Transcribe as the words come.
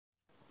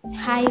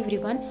Hi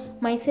everyone,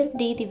 myself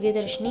D.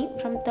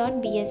 Dharshini from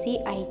 3rd BSc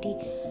IT.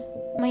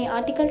 My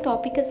article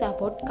topic is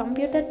about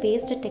computer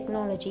based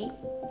technology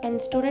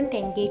and student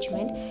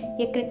engagement,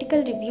 a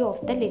critical review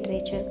of the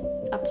literature.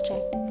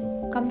 Abstract.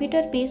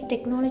 Computer based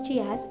technology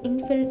has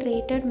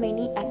infiltrated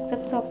many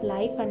aspects of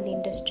life and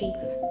industry.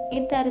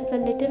 Yet there is a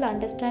little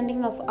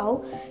understanding of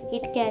how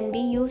it can be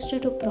used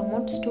to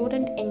promote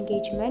student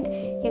engagement,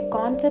 a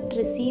concept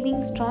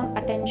receiving strong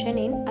attention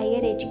in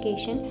higher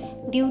education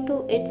due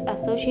to its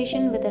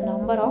association with a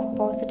number of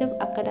positive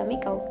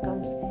academic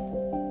outcomes.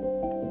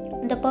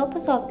 The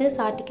purpose of this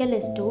article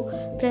is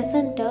to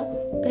present a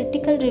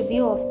critical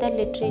review of the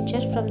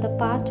literature from the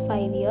past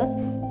 5 years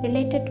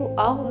related to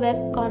how web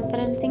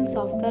conferencing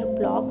software,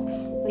 blogs,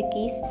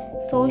 wikis,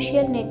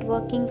 social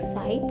networking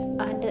sites,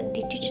 and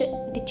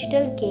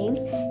digital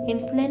games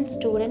influence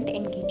student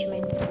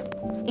engagement.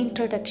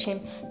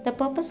 Introduction. The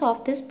purpose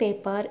of this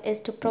paper is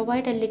to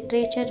provide a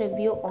literature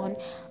review on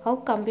how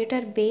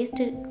computer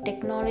based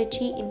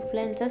technology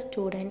influences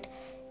student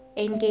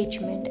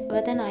engagement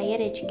within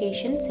higher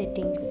education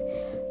settings.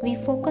 We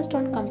focused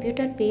on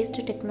computer based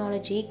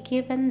technology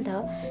given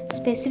the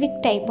specific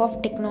type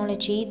of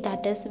technology,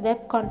 that is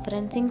web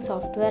conferencing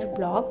software,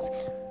 blogs,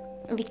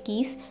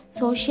 wikis,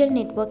 social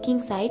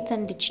networking sites,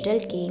 and digital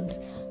games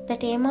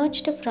that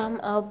emerged from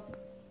a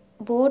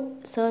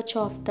broad search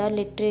of the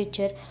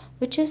literature,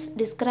 which is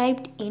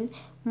described in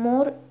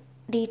more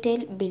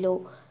detail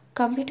below.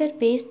 Computer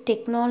based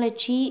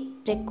technology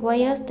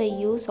requires the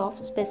use of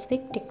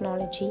specific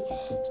technology.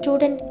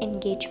 Student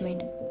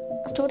engagement.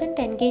 Student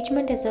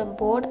engagement is a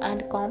broad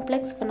and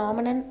complex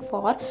phenomenon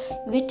for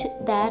which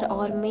there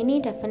are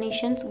many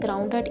definitions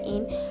grounded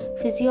in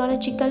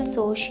physiological,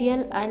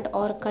 social, and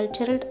or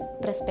cultural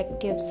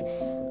perspectives.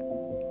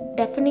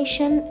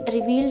 Definition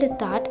revealed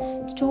that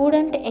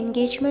student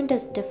engagement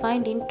is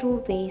defined in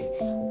two ways.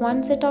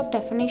 One set of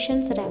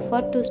definitions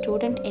refer to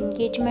student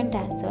engagement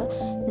as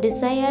a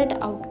desired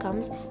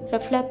outcomes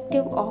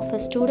reflective of a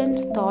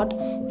student's thought,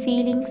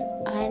 feelings,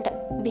 and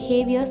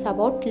behaviors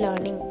about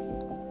learning.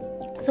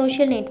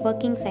 Social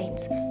networking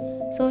sites.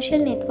 Social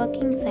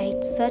networking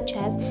sites such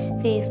as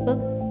Facebook,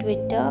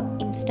 Twitter,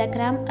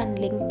 Instagram, and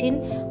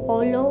LinkedIn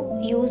allow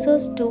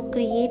users to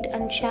create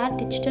and share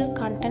digital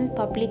content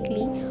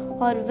publicly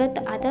or with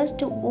others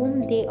to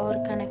whom they are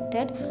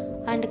connected,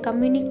 and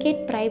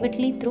communicate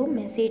privately through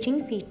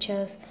messaging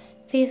features.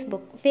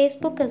 Facebook.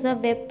 Facebook is a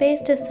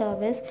web-based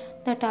service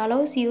that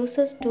allows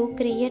users to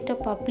create a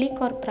public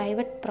or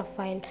private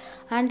profile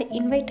and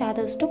invite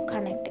others to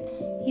connect.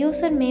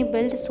 User may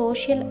build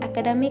social,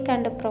 academic,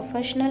 and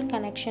professional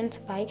connections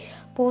by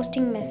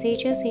posting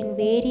messages in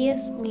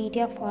various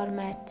media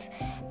formats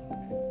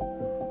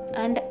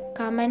and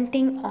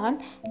commenting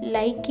on,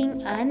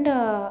 liking, and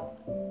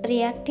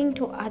reacting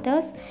to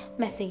others'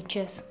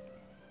 messages.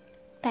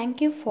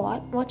 Thank you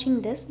for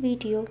watching this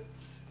video.